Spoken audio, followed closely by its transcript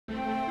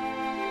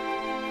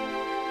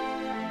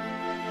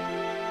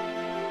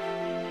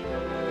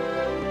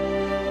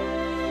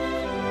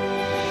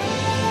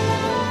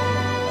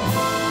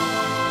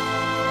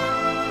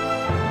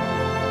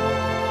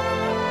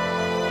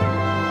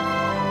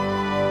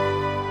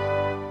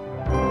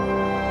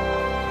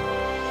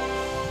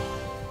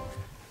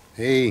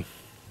Hey,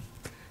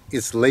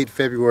 it's late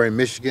February in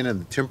Michigan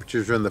and the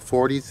temperatures are in the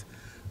 40s.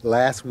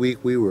 Last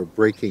week we were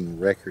breaking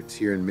records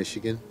here in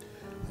Michigan.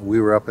 We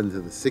were up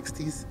into the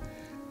 60s.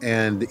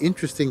 And the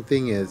interesting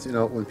thing is,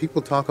 when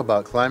people talk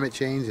about climate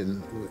change,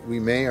 and we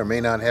may or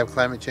may not have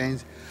climate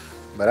change,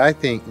 but I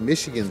think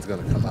Michigan's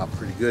going to come out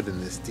pretty good in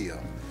this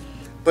deal.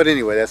 But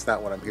anyway, that's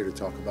not what I'm here to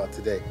talk about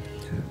today.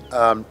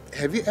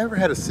 Have you ever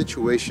had a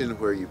situation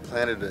where you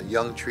planted a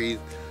young tree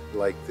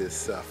like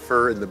this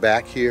fir in the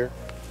back here,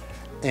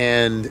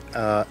 and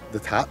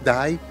the top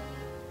died?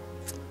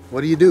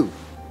 What do?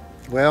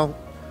 Well,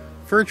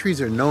 fir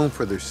trees are known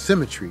for their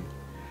symmetry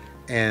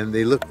and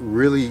they look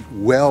really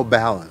well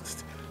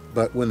balanced,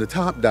 but when the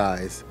top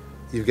dies,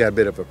 you've got a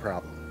bit of a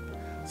problem.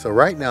 So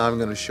right now I'm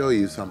going to show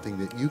you something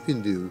that you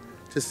can do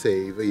to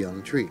save a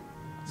young tree.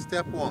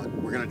 Step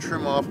one, we're going to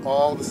trim off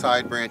all the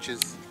side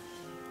branches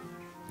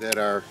that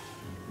are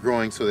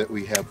growing so that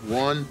we have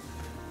one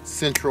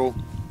central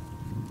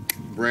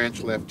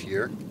branch left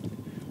here.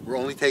 We're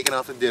only taking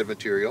off the dead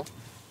material.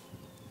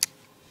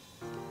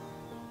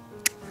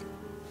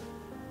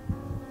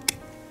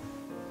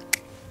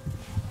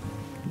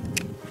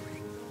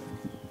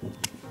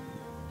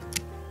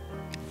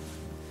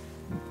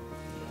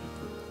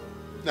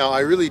 Now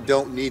I really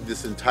don't need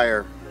this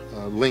entire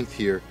length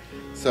here,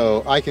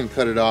 so I can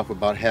cut it off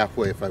about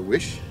halfway if I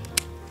wish.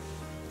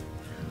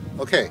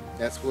 Okay,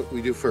 that's what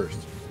we do first.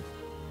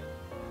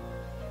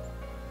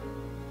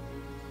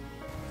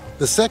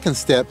 The second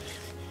step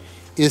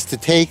is to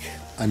take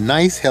a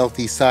nice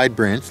healthy side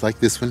branch like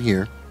this one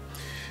here,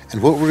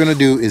 and what we're going to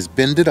do is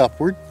bend it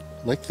upward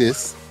like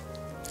this,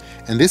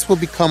 and this will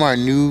become our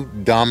new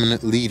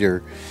dominant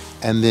leader,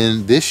 and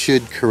then this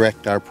should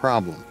correct our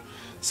problem.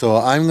 So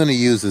I'm going to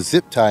use a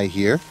zip tie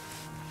here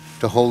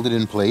to hold it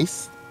in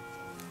place.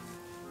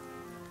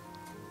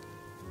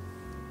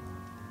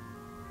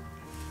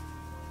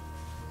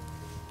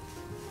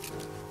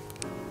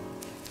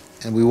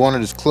 And we want it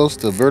as close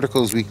to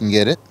vertical as we can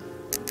get it.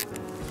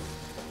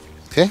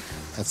 Okay,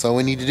 that's all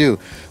we need to do.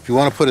 If you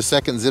want to put a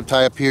second zip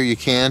tie up here, you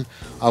can.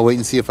 I'll wait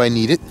and see if I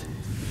need it.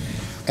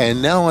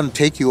 And now I want to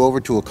take you over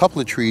to a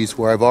couple of trees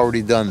where I've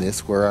already done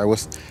this, where I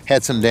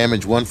had some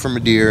damage, one from a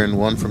deer and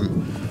one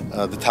from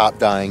the top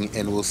dying,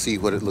 and we'll see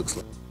what it looks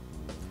like.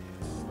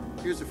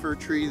 Here's a fir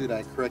tree that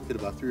I corrected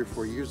about 3 or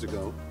 4 years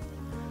ago.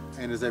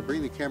 And as I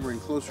bring the camera in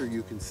closer,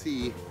 you can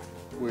see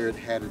where it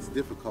had its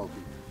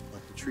difficulty.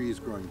 But the tree is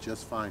growing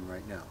just fine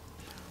right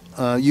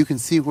now. You can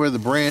see where the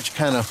branch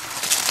kind of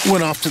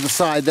went off to the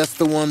side. That's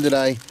the one that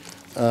I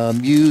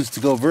used to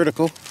go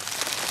vertical.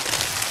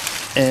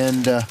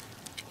 And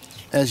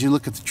as you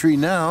look at the tree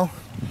now,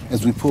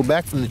 as we pull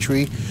back from the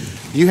tree,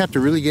 you have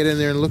to really get in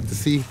there and look to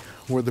see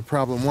where the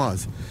problem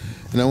was.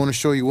 And I want to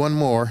show you one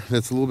more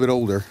that's a little bit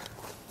older.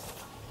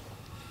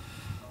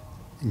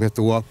 We have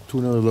to walk to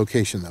another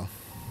location though.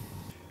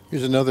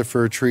 Here's another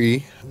fir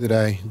tree that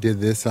I did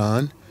this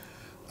on.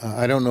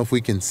 I don't know if we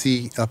can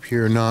see up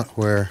here or not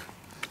where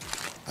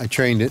I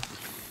trained it.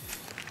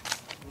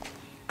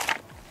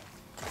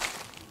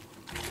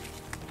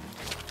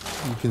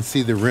 You can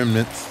see the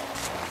remnants.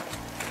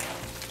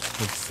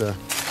 Let's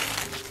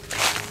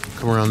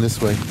come around this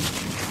way.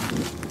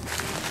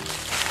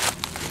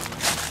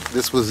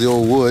 This was the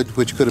old wood,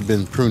 which could have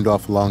been pruned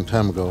off a long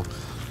time ago.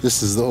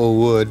 This is the old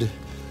wood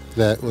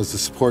that was the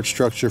support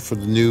structure for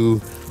the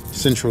new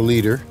central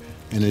leader.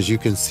 And as you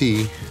can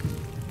see,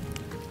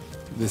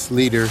 this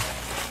leader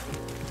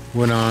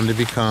went on to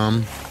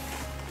become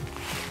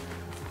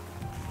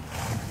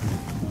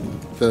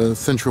the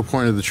central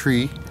point of the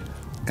tree,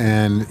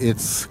 and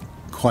it's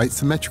quite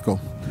symmetrical.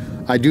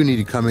 I do need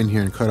to come in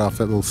here and cut off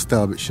that little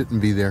stub. It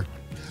shouldn't be there.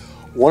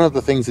 One of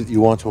the things that you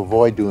want to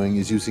avoid doing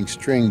is using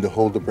string to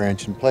hold the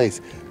branch in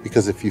place,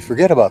 because if you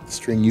forget about the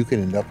string, you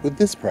can end up with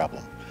this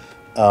problem.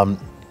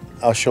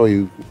 I'll show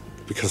you,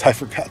 because I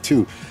forgot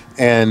to,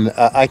 and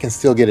I can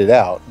still get it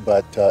out,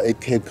 but it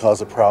could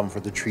cause a problem for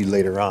the tree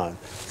later on.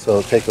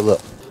 So take a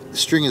look. The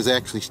string is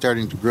actually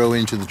starting to grow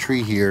into the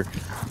tree here,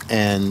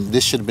 and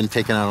this should have been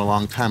taken out a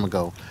long time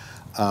ago.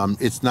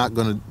 It's not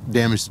going to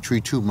damage the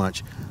tree too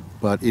much,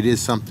 but it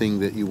is something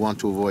that you want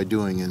to avoid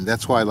doing, and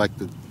that's why I like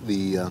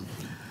the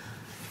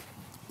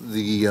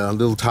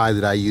little tie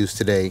that I use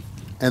today.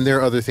 And there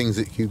are other things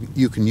that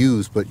you can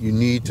use, but you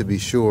need to be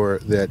sure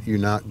that you're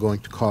not going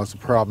to cause a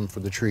problem for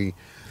the tree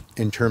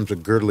in terms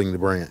of girdling the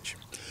branch.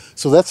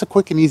 So that's a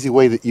quick and easy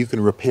way that you can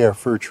repair a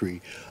fir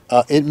tree.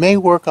 It may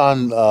work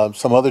on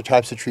some other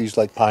types of trees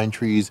like pine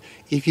trees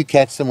if you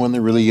catch them when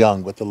they're really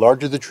young, but the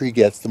larger the tree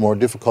gets, the more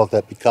difficult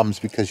that becomes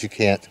because you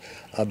can't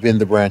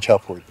bend the branch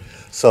upward.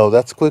 So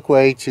that's a quick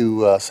way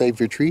to save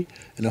your tree,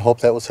 and I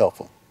hope that was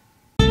helpful.